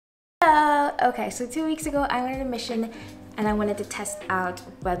Okay, so 2 weeks ago I went on a mission and I wanted to test out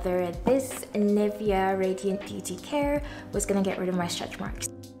whether this NIVEA Radiant Beauty Care was gonna get rid of my stretch marks.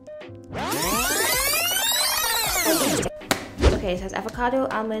 Okay, it has avocado,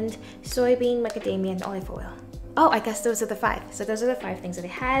 almond, soybean, macadamia, and olive oil. Oh, I guess those are the 5. So those are the 5 things that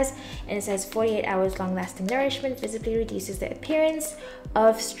it has. And it says 48 hours long-lasting nourishment visibly reduces the appearance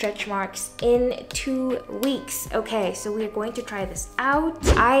of stretch marks in 2 weeks. Okay, so we're going to try this out.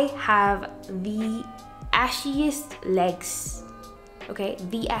 I have the ashiest legs. Okay,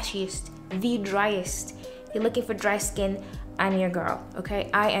 the ashiest, the driest. If you're looking for dry skin, I'm your girl. Okay,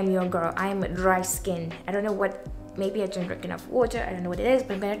 I am your girl. I am dry skin. I don't know what. Maybe I didn't drink enough water, I don't know what it is,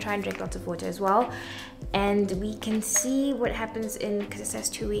 but I'm gonna try and drink lots of water as well. And we can see what happens because it says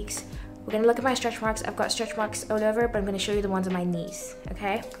 2 weeks. We're gonna look at my stretch marks. I've got stretch marks all over, but I'm gonna show you the ones on my knees,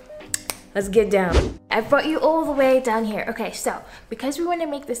 okay? Let's get down. I brought you all the way down here. Okay, so because we wanna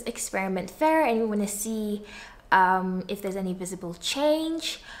make this experiment fair and we wanna see if there's any visible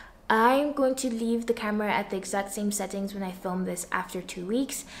change, I'm going to leave the camera at the exact same settings when I film this after 2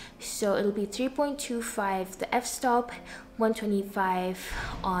 weeks. So it'll be 3.25 the f-stop, 125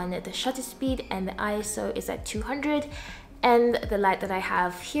 on the shutter speed, and the ISO is at 200. And the light that I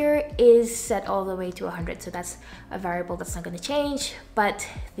have here is set all the way to 100. So that's a variable that's not going to change. But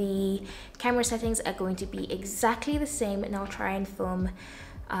the camera settings are going to be exactly the same. And I'll try and film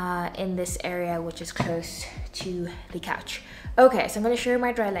in this area, which is close to the couch. Okay, so I'm gonna show you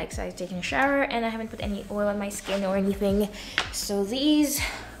my dry legs. I've taken a shower and I haven't put any oil on my skin or anything. So these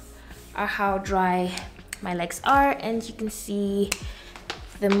are how dry my legs are, and you can see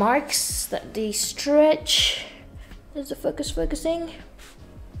the marks that they stretch. Is the focusing?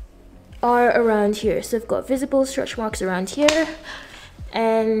 Are around here. So I've got visible stretch marks around here.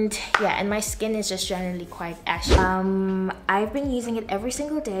 And yeah, and my skin is just generally quite ashy. I've been using it every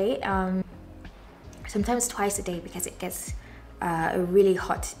single day, sometimes twice a day because it gets really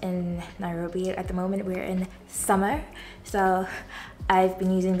hot in Nairobi. At the moment we're in summer, so I've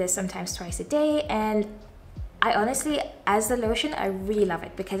been using this sometimes twice a day, and I honestly, as the lotion, I really love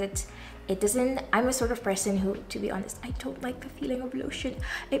it because it doesn't. I'm a sort of person who, to be honest, I don't like the feeling of lotion.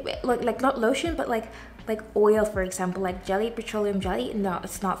 Like not lotion, but like oil, for example, like jelly, petroleum jelly. No,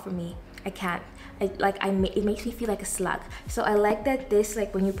 it's not for me. I can't. It makes me feel like a slug. So I like that this,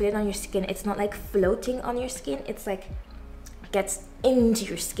 like when you put it on your skin, it's not like floating on your skin. It's like gets into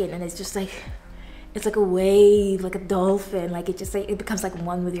your skin, and it's just like, it's like a wave, like a dolphin. Like it just like, it becomes like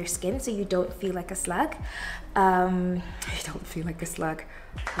one with your skin, so you don't feel like a slug. You don't feel like a slug.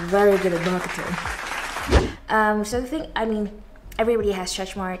 Very good at marketing. So the thing, I mean, everybody has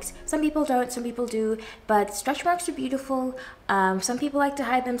stretch marks. Some people don't, some people do, but stretch marks are beautiful. Some people like to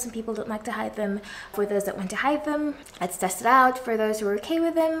hide them, some people don't like to hide them. For those that want to hide them, let's test it out. For those who are okay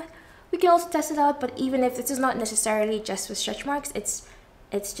with them, we can also test it out. But even if this is not necessarily just with stretch marks, it's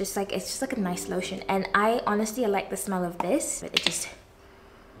just like a nice lotion. And I honestly, I like the smell of this, but it just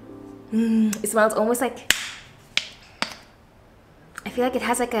it smells almost like, I feel like it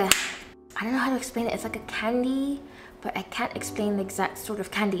has like a, I don't know how to explain it. It's like a candy, but I can't explain the exact sort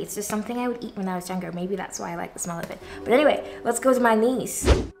of candy. It's just something I would eat when I was younger. Maybe that's why I like the smell of it. But anyway, let's go to my knees.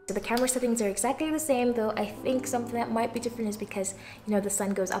 So the camera settings are exactly the same, though I think something that might be different is because, you know, the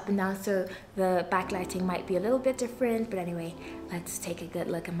sun goes up and down, so the backlighting might be a little bit different. But anyway, let's take a good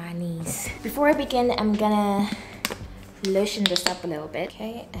look at my knees. Before I begin, I'm gonna lotion this up a little bit.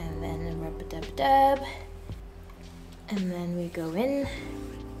 Okay, and then rub-a-dub-dub. And then we go in.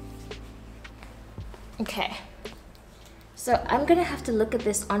 Okay. So I'm gonna have to look at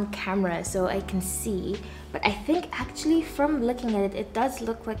this on camera so I can see, but I think actually from looking at it, it does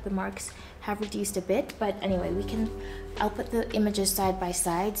look like the marks have reduced a bit. But anyway, I'll put the images side by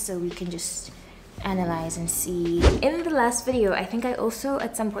side so we can just analyze and see. In the last video, I think I also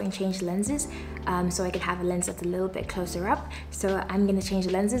at some point changed lenses so I could have a lens that's a little bit closer up. So I'm gonna change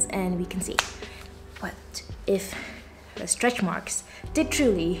the lenses and we can see what if the stretch marks did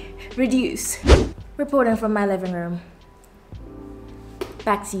truly reduce. Reporting from my living room.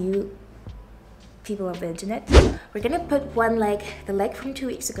 Back to you, people of the internet. We're gonna put one leg, the leg from 2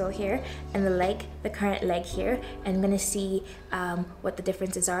 weeks ago here, and the current leg here, and I'm gonna see what the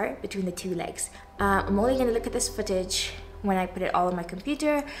differences are between the 2 legs. I'm only gonna look at this footage when I put it all on my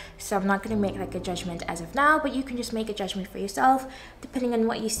computer, so I'm not gonna make like a judgment as of now, but you can just make a judgment for yourself depending on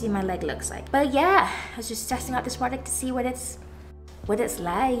what you see my leg looks like. But yeah, I was just testing out this product to see what it's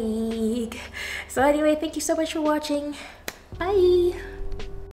like. So anyway, thank you so much for watching. Bye.